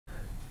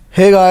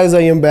Hey guys,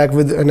 I am back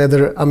with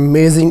another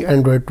amazing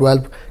Android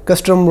 12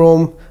 custom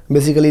ROM.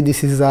 Basically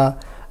this is a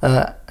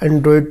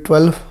Android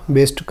 12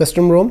 based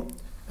custom ROM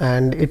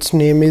and its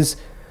name is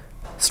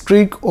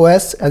Streak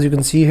OS. As you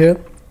can see here,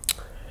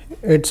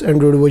 its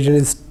Android version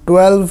is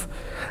 12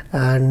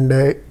 and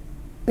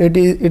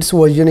its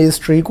version is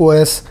Streak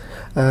OS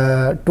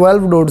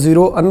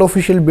 12.0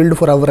 unofficial build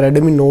for our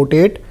Redmi Note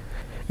 8.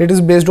 It is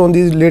based on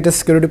the latest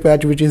security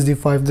patch, which is the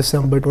 5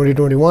 December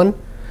 2021.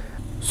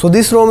 So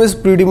this ROM is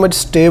pretty much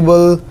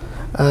stable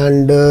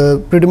and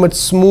pretty much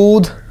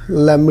smooth.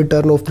 Let me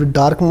turn off the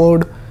dark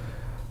mode,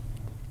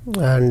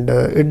 and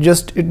it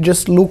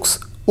just looks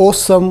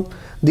awesome.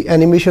 The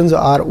animations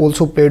are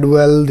also played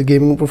well. The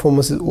gaming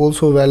performance is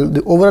also well.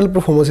 The overall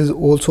performance is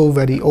also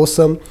very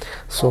awesome.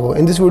 So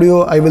in this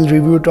video I will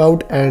review it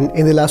out, and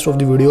in the last of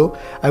the video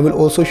I will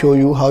also show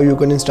you how you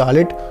can install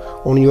it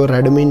on your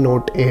Redmi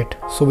Note 8.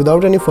 So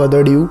without any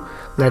further ado,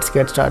 let's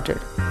get started.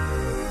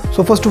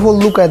 So first of all,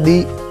 look at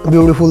the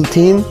beautiful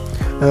theme.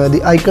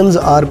 The icons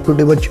are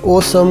pretty much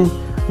awesome.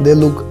 They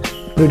look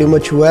pretty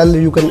much well.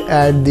 You can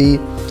add the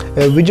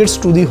widgets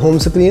to the home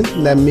screen.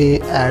 Let me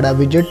add a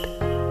widget.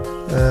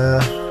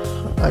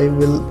 I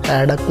will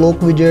add a clock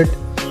widget,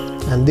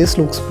 and this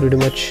looks pretty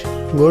much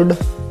good.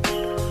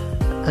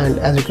 And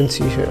as you can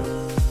see here,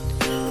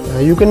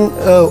 you can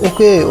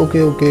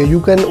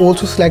you can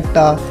also select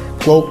a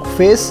clock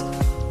face.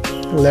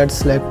 Let's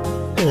select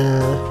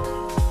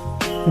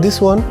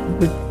this one.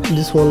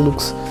 This one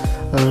looks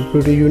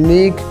pretty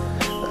unique,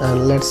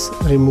 and let's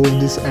remove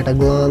this at a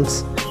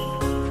glance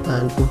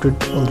and put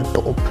it on the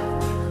top.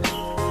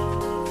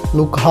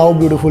 Look how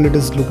beautiful it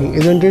is looking,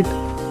 isn't it?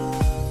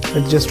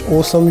 It's just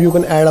awesome. You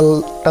can add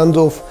tons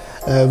of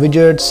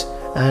widgets,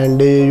 and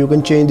you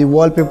can change the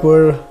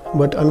wallpaper,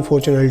 but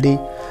unfortunately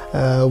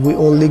we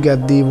only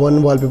get the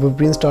one wallpaper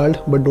pre-installed.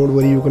 But don't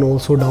worry, you can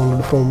also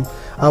download from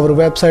our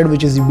website,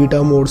 which is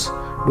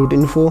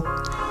betamods.info,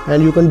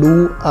 and you can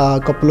do a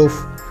couple of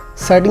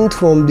settings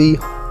from the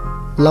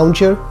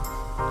launcher.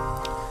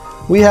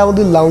 We have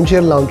the launcher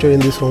in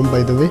this ROM,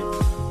 by the way,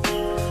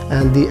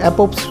 and the app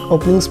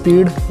opening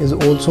speed is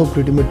also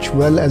pretty much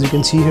well. As you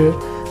can see here,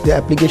 the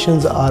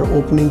applications are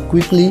opening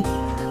quickly,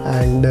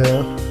 and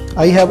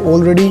I have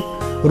already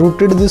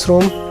rooted this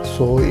ROM.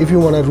 So if you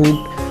want to root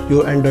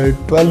your Android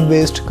 12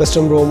 based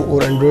custom ROM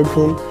or Android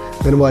phone,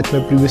 then watch my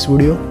previous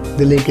video.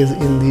 The link is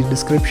in the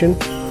description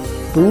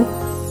too.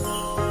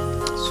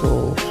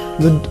 So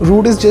the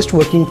root is just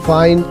working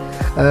fine.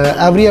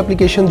 Every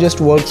application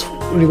just works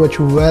pretty much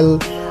well.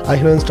 I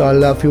have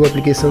installed a few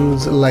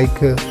applications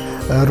like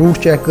root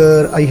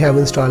checker. I have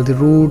installed the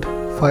root,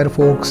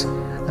 Firefox,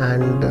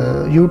 and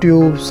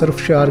YouTube,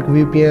 Surfshark,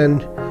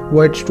 VPN,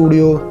 White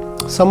Studio,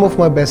 some of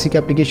my basic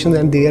applications,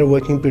 and they are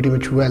working pretty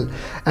much well.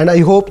 And I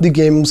hope the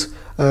games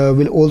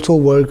will also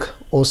work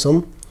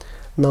awesome.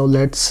 Now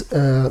let's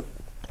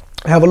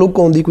have a look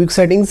on the quick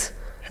settings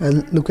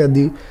and look at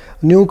the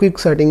new quick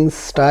settings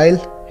style.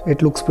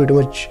 It looks pretty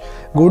much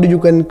good. You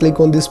can click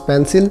on this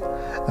pencil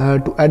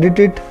to edit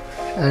it,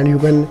 and you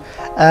can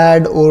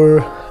add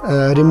or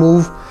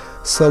remove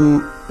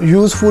some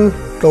useful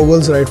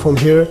toggles right from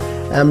here.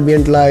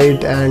 Ambient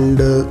light, and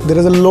there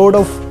is a lot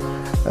of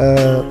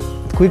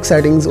quick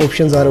settings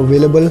options are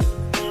available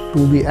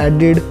to be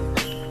added.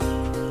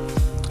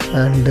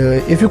 And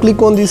if you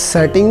click on this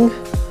setting,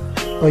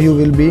 you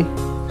will be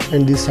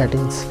in these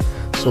settings.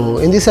 So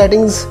in the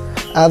settings,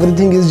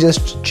 everything is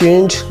just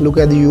changed. Look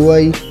at the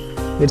UI.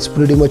 It's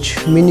pretty much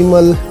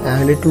minimal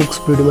and it looks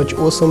pretty much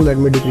awesome. Let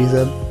me decrease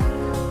the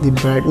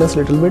brightness a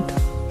little bit,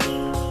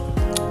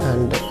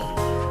 and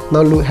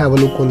now have a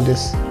look on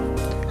this.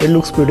 It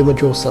looks pretty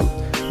much awesome.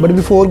 But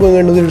before going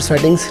into the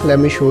settings, let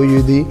me show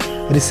you the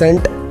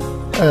recent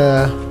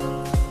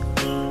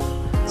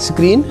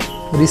screen,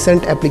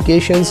 recent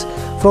applications.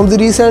 From the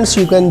recents,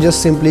 you can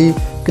just simply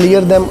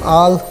clear them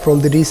all from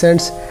the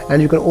recents,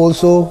 and you can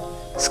also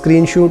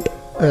screenshot,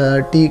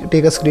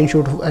 take a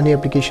screenshot of any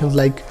applications.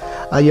 Like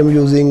I am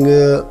using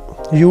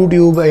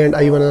YouTube and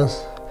I wanna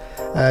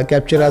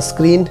capture a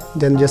screen,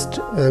 then just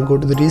go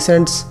to the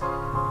recents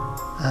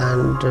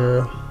and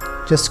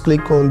just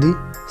click on the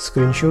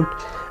screenshot,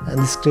 and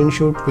the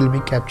screenshot will be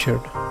captured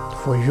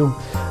for you.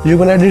 You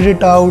can edit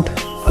it out.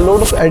 A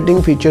lot of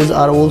editing features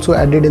are also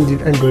added in the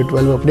Android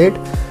 12 update.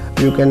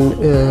 You can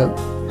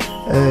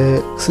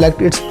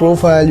select its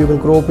profile, you can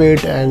crop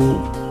it, and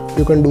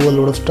you can do a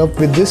lot of stuff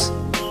with this.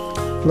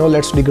 Now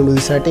let's dig into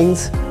the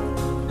settings.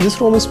 This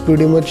ROM is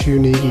pretty much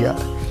unique, yeah.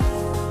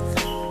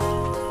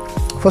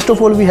 First of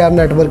all, we have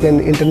network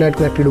and internet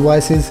connected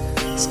devices.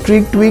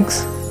 Streak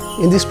tweaks.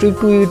 In the streak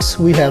tweaks,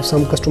 we have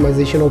some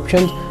customization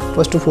options.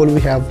 First of all, we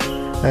have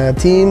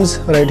themes.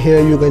 Right here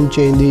you can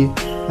change the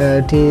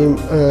theme,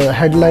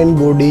 headline,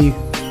 body,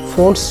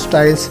 font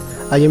styles.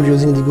 I am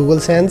using the Google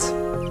Sans,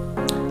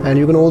 and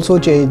you can also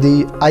change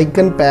the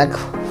icon pack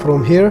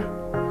from here.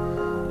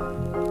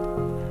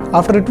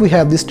 After it, we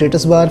have the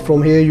status bar.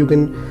 From here you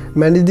can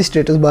manage the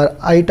status bar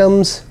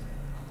items,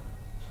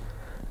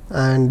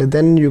 and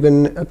then you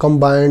can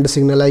combine the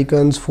signal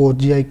icons,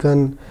 4G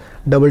icon,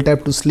 double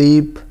tap to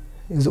sleep,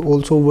 is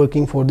also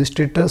working for the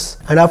status.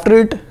 And after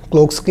it,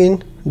 clock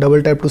screen,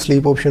 double tap to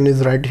sleep option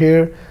is right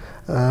here.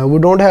 We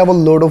don't have a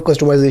lot of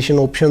customization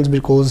options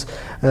because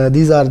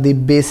these are the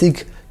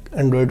basic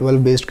Android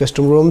 12 based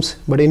custom ROMs,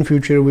 but in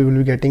future we will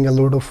be getting a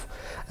lot of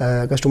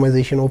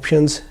customization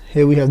options.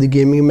 Here we have the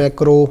gaming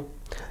macro.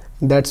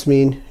 That's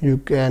mean you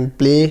can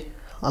play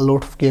a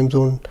lot of games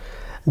on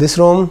this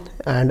ROM,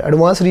 and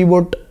advanced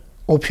reboot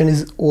option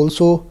is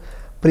also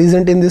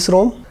present in this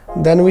ROM.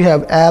 Then we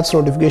have apps,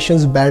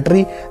 notifications,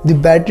 battery. The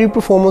battery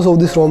performance of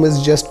this ROM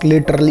is just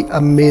literally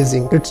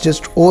amazing. It's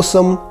just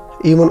awesome.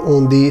 Even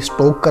on the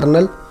stock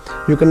kernel,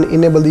 you can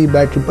enable the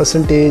battery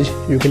percentage,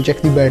 you can check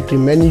the battery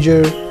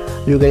manager,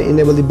 you can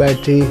enable the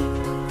battery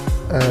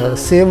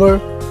saver,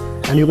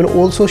 and you can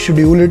also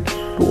schedule it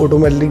to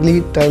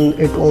automatically turn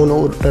it on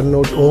or turn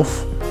it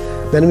off.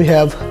 Then we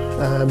have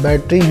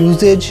battery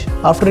usage.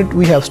 After it,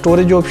 we have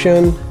storage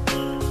option,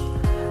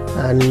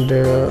 and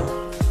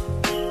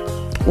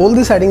all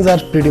the settings are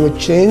pretty much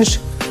changed.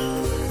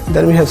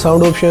 Then we have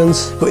sound options.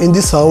 So in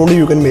this sound,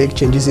 you can make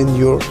changes in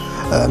your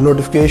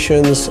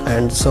notifications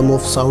and some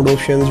of sound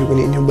options. You can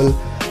enable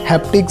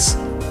haptics,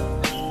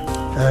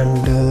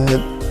 and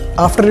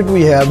after it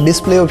we have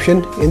display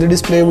option. In the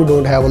display we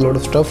don't have a lot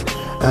of stuff,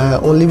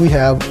 only we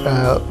have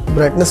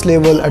brightness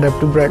level,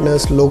 adaptive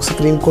brightness, lock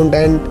screen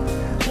content,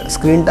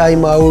 screen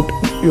timeout.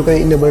 You can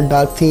enable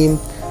dark theme,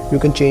 you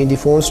can change the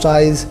font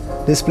size,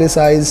 display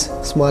size,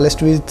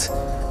 smallest width,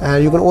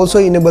 and you can also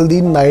enable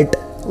the night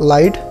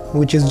light,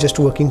 which is just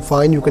working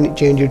fine. You can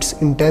change its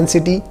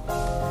intensity,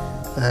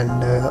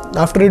 and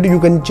after it you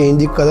can change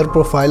the color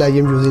profile. I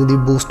am using the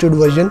boosted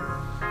version.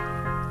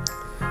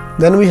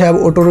 Then we have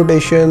auto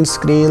rotation,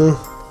 screen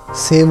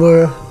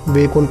saver,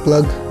 wake on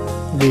plug,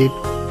 wake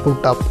to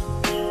tap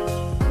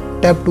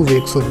to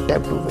wake.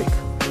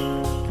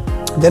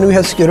 Then we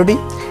have security.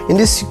 In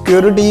this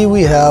security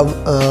we have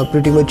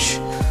pretty much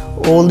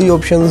all the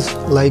options,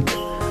 like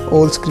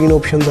all screen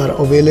options are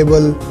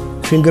available.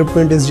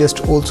 Fingerprint is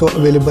just also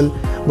available,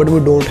 but we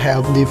don't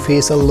have the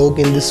face unlock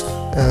in this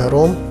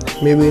ROM.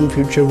 Maybe in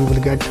future we will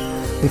get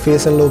the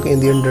face unlock in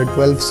the Android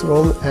 12's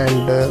ROM,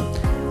 and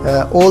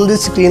all the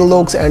screen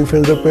locks and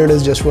fingerprint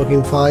is just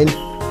working fine.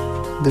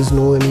 There's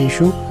no any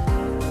issue.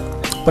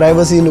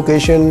 Privacy,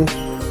 location,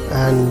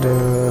 and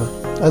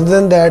other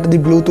than that, the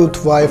Bluetooth,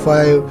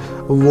 Wi-Fi,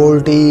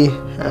 VoLTE,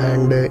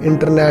 and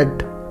internet,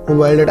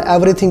 mobile data,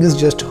 everything is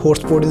just,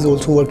 hotspot is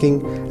also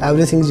working.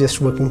 Everything is just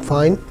working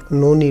fine.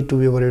 No need to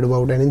be worried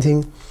about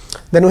anything.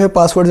 Then we have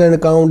passwords and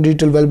account,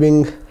 digital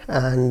well-being,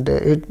 and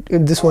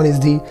this one is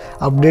the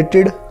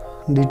updated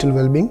digital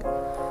well-being.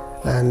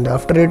 And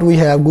after it we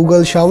have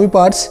Google, Xiaomi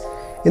parts.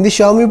 In the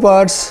Xiaomi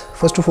parts,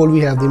 first of all we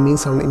have the mean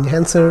sound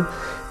enhancer.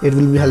 It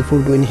will be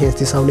helpful to enhance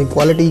the sounding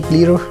quality,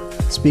 clearer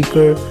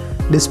speaker,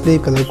 display,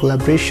 color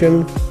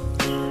collaboration.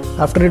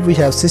 After it we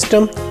have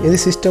system. In the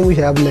system we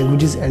have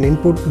languages and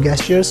input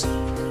gestures.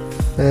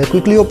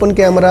 Quickly open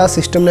camera,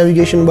 system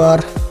navigation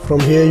bar. From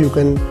here you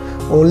can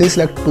only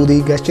select to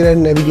the gesture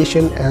and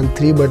navigation, and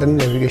 3-button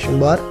navigation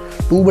bar.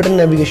 2-button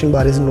navigation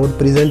bar is not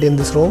present in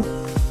this ROM.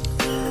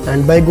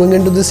 And by going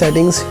into the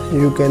settings,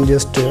 you can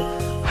just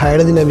hide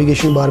the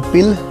navigation bar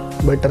pill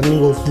by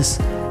turning off this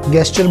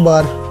gesture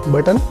bar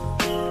button.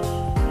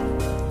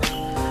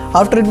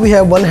 After it we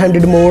have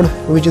one-handed mode,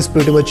 which is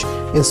pretty much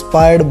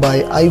inspired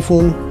by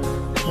iPhone.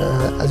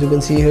 As you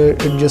can see here,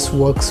 it just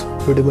works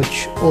pretty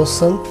much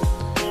awesome,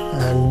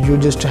 and you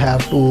just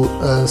have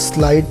to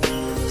slide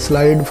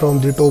from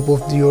the top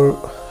of your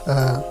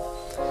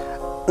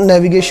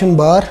navigation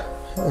bar.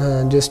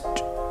 Just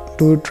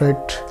do it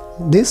right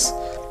this.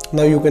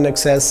 Now you can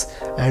access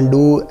and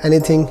do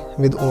anything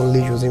with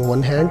only using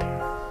one hand,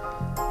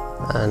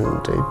 and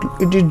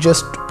it is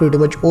just pretty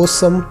much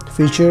awesome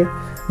feature.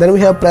 Then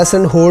we have press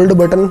and hold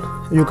button.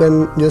 You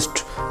can just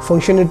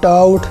function it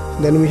out.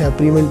 Then we have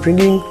prevent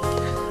pinging.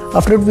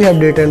 After it we have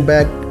date and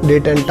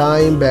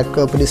time,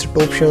 backup, reset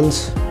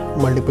options,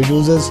 multiple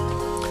users,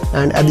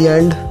 and at the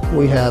end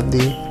we have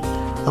the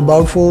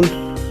about phone.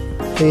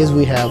 Here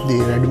we have the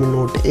Redmi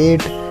Note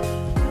 8,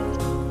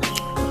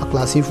 a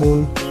classy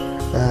phone,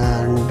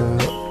 and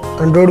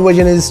Android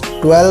version is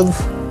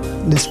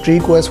 12. The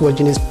Streak OS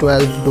version is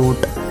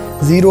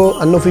 12.0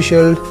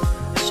 unofficial.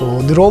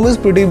 So the ROM is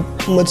pretty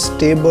much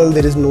stable.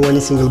 There is no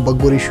any single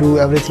bug or issue.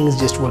 Everything is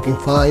just working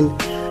fine,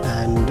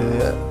 and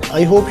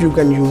I hope you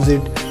can use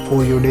it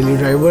for your daily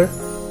driver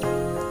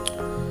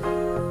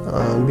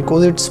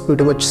because it's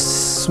pretty much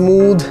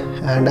smooth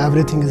and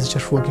everything is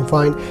just working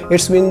fine.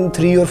 It's been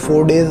 3 or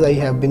 4 days I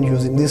have been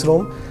using this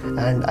ROM,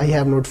 and I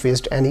have not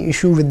faced any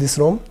issue with this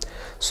ROM.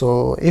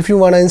 So if you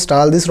want to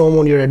install this ROM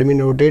on your Redmi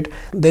Note 8,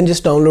 then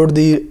just download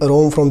the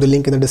ROM from the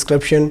link in the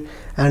description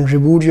and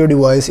reboot your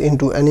device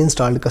into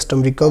uninstalled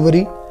custom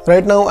recovery.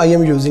 Right now I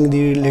am using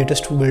the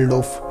latest build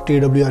of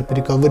TWRP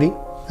recovery,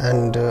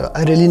 and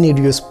I really need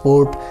your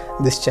support.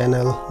 This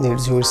channel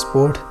needs your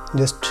support.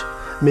 Just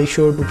make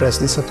sure to press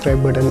the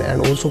subscribe button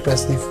and also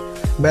press the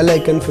bell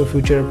icon for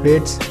future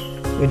updates.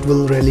 It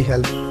will really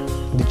help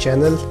the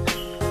channel.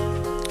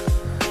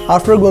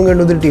 After going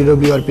into the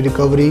TWRP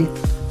recovery,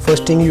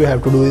 First thing you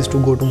have to do is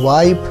to go to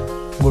wipe,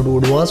 go to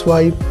advanced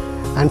wipe,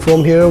 and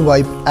from here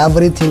wipe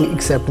everything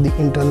except the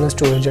internal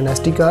storage and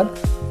SD card.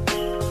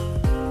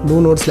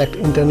 Do not select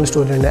internal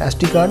storage and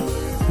SD card.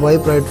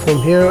 Wipe right from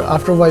here.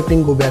 After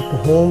wiping, go back to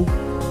home,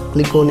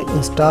 click on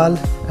install,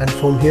 and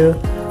from here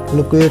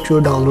locate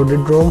your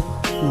downloaded ROM.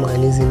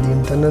 Mine is in the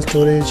internal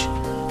storage.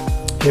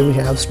 Here we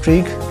have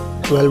Streak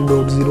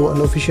 12.0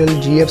 unofficial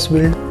GFs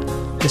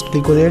build. Just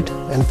click on it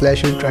and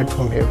flash it right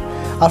from here.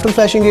 After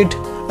flashing it,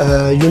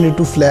 you need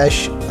to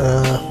flash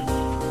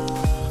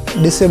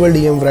disable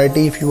DM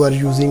variety if you are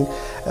using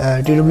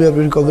TWF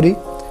recovery,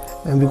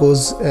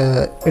 because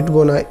it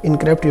gonna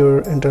encrypt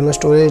your internal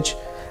storage.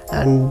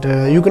 And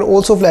you can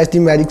also flash the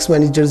Magix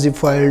Manager zip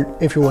file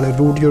if you want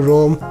to root your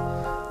ROM.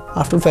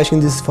 After flashing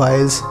these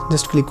files,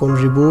 just click on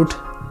reboot,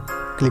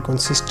 click on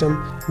system.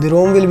 The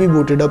ROM will be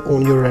booted up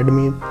on your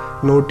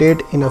Redmi Note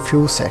 8 in a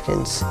few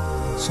seconds.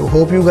 So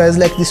hope you guys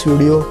like this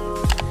video.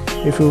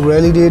 If you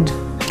really did,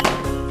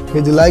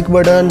 hit the like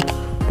button.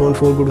 Don't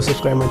forget to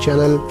subscribe my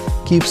channel.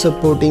 Keep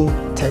supporting.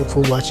 Thanks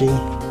for watching.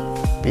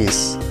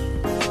 Peace.